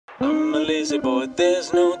I'm a lazy boy,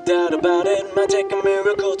 there's no doubt about it. Might take a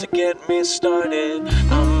miracle to get me started.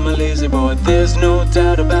 I'm a lazy boy, there's no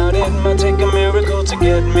doubt about it. Might take a miracle to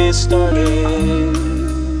get me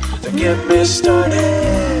started. To get me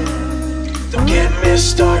started. To get me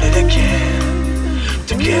started again.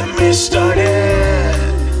 To get me started.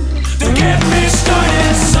 To get me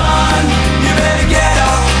started, son. You better get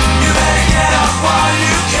up. You better get up while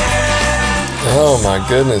you can. Oh my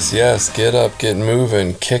goodness, yes. Get up, get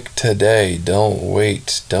moving, kick today. Don't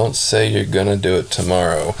wait. Don't say you're gonna do it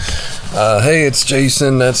tomorrow. Hey, it's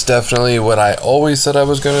Jason. That's definitely what I always said I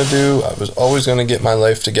was gonna do. I was always gonna get my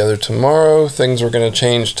life together tomorrow. Things were gonna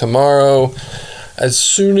change tomorrow. As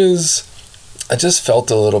soon as I just felt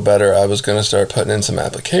a little better, I was gonna start putting in some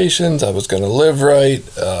applications. I was gonna live right.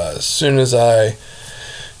 As soon as I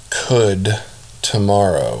could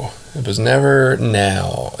tomorrow. It was never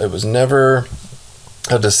now. It was never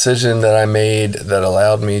a decision that I made that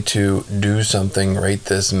allowed me to do something right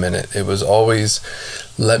this minute. It was always,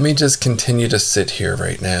 let me just continue to sit here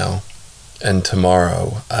right now, and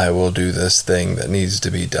tomorrow I will do this thing that needs to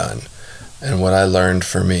be done. And what I learned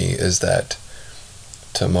for me is that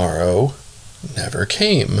tomorrow never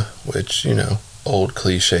came, which, old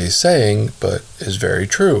cliche saying, but is very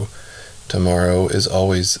true. Tomorrow is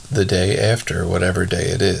always the day after whatever day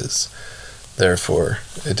it is. Therefore,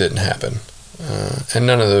 it didn't happen. And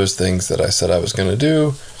none of those things that I said I was going to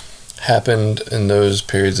do happened in those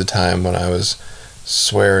periods of time when I was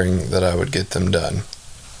swearing that I would get them done.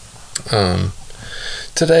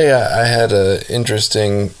 Today I had an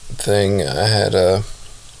interesting thing. I had a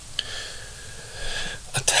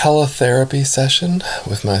teletherapy session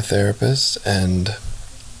with my therapist, and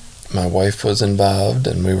my wife was involved,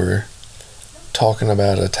 and we were talking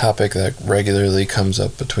about a topic that regularly comes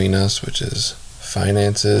up between us, which is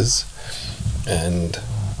finances. And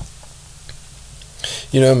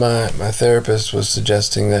my therapist was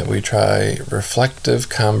suggesting that we try reflective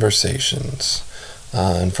conversations.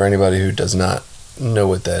 And for anybody who does not know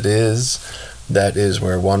what that is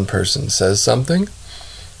where one person says something,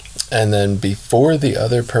 and then before the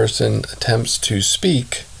other person attempts to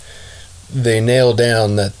speak, they nail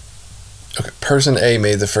down that, okay, person A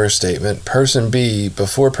made the first statement. Person B,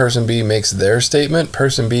 before person B makes their statement,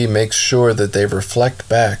 person B makes sure that they reflect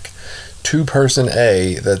back to person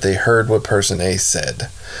A that they heard what person A said.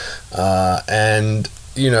 And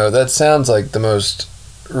that sounds like the most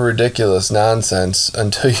ridiculous nonsense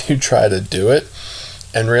until you try to do it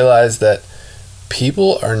and realize that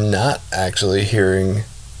people are not actually hearing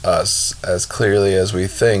us as clearly as we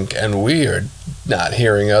think, and we are not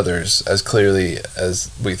hearing others as clearly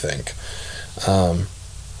as we think.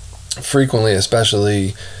 Frequently,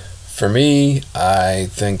 especially for me, I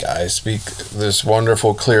think I speak this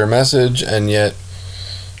wonderful, clear message, and yet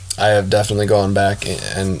I have definitely gone back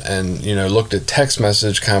and looked at text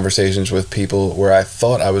message conversations with people where I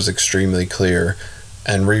thought I was extremely clear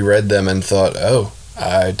and reread them and thought, oh,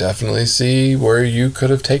 I definitely see where you could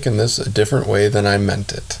have taken this a different way than I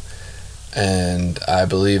meant it. And I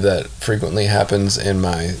believe that frequently happens in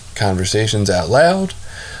my conversations out loud.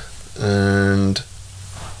 And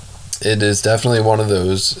it is definitely one of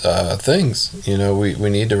those things. We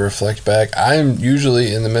need to reflect back. I'm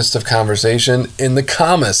usually in the midst of conversation, in the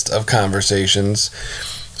calmest of conversations,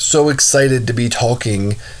 so excited to be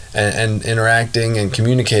talking and interacting and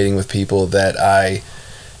communicating with people that I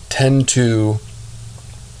tend to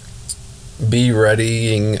be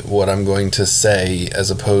readying what I'm going to say as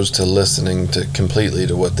opposed to listening completely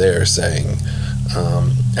to what they're saying.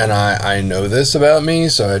 And I know this about me,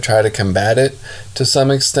 so I try to combat it to some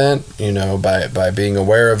extent, by being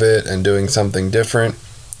aware of it and doing something different,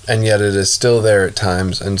 and yet it is still there at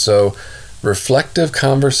times. And so reflective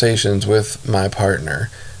conversations with my partner,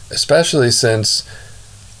 especially since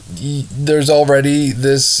there's already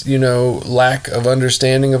this, lack of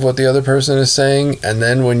understanding of what the other person is saying, and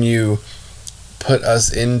then when you put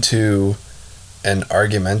us into an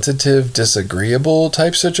argumentative, disagreeable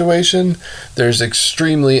type situation, there's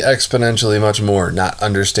exponentially much more not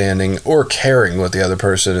understanding or caring what the other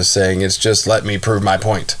person is saying. It's just, let me prove my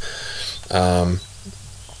point. And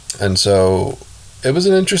so it was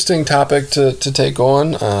an interesting topic to take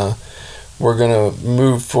on. We're going to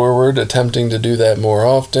move forward attempting to do that more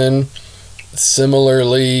often.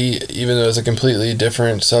 Similarly, even though it's a completely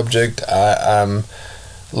different subject, I'm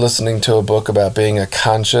listening to a book about being a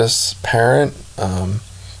conscious parent.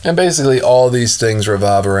 And basically all these things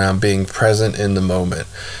revolve around being present in the moment,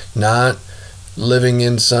 not living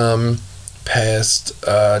in some past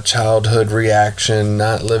childhood reaction,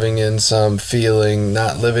 not living in some feeling,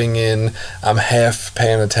 not living in I'm half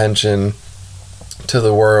paying attention to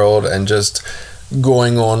the world and just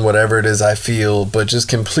going on whatever it is I feel, but just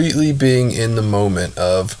completely being in the moment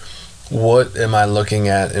of what am I looking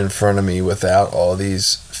at in front of me without all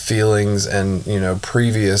these feelings and,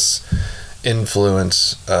 previous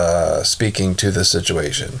influence speaking to the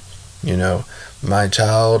situation. My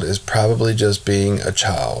child is probably just being a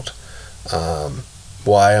child.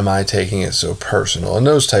 Why am I taking it so personal? And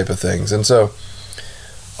those type of things. And so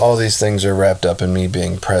all these things are wrapped up in me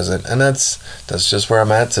being present. And that's just where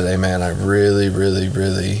I'm at today, man. I really, really,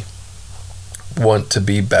 really want to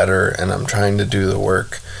be better, and I'm trying to do the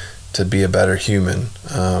work to be a better human.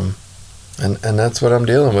 And that's what I'm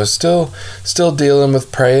dealing with. Still dealing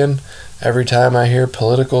with praying every time I hear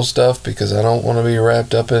political stuff, because I don't want to be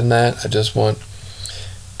wrapped up in that. I just want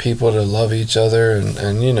people to love each other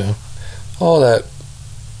and all that,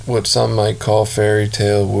 what some might call fairy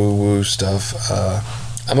tale woo-woo stuff.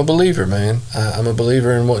 I'm a believer, man. I'm a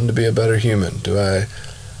believer in wanting to be a better human. Do I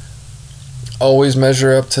always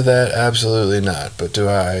measure up to that? Absolutely not. But do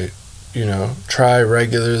I, try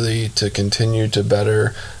regularly to continue to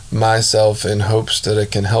better myself in hopes that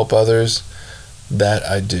it can help others? That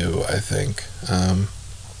I do, I think.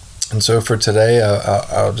 And so for today,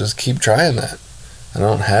 I'll just keep trying that. I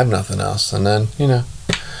don't have nothing else. And then,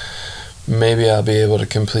 maybe I'll be able to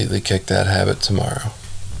completely kick that habit tomorrow.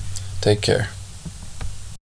 Take care.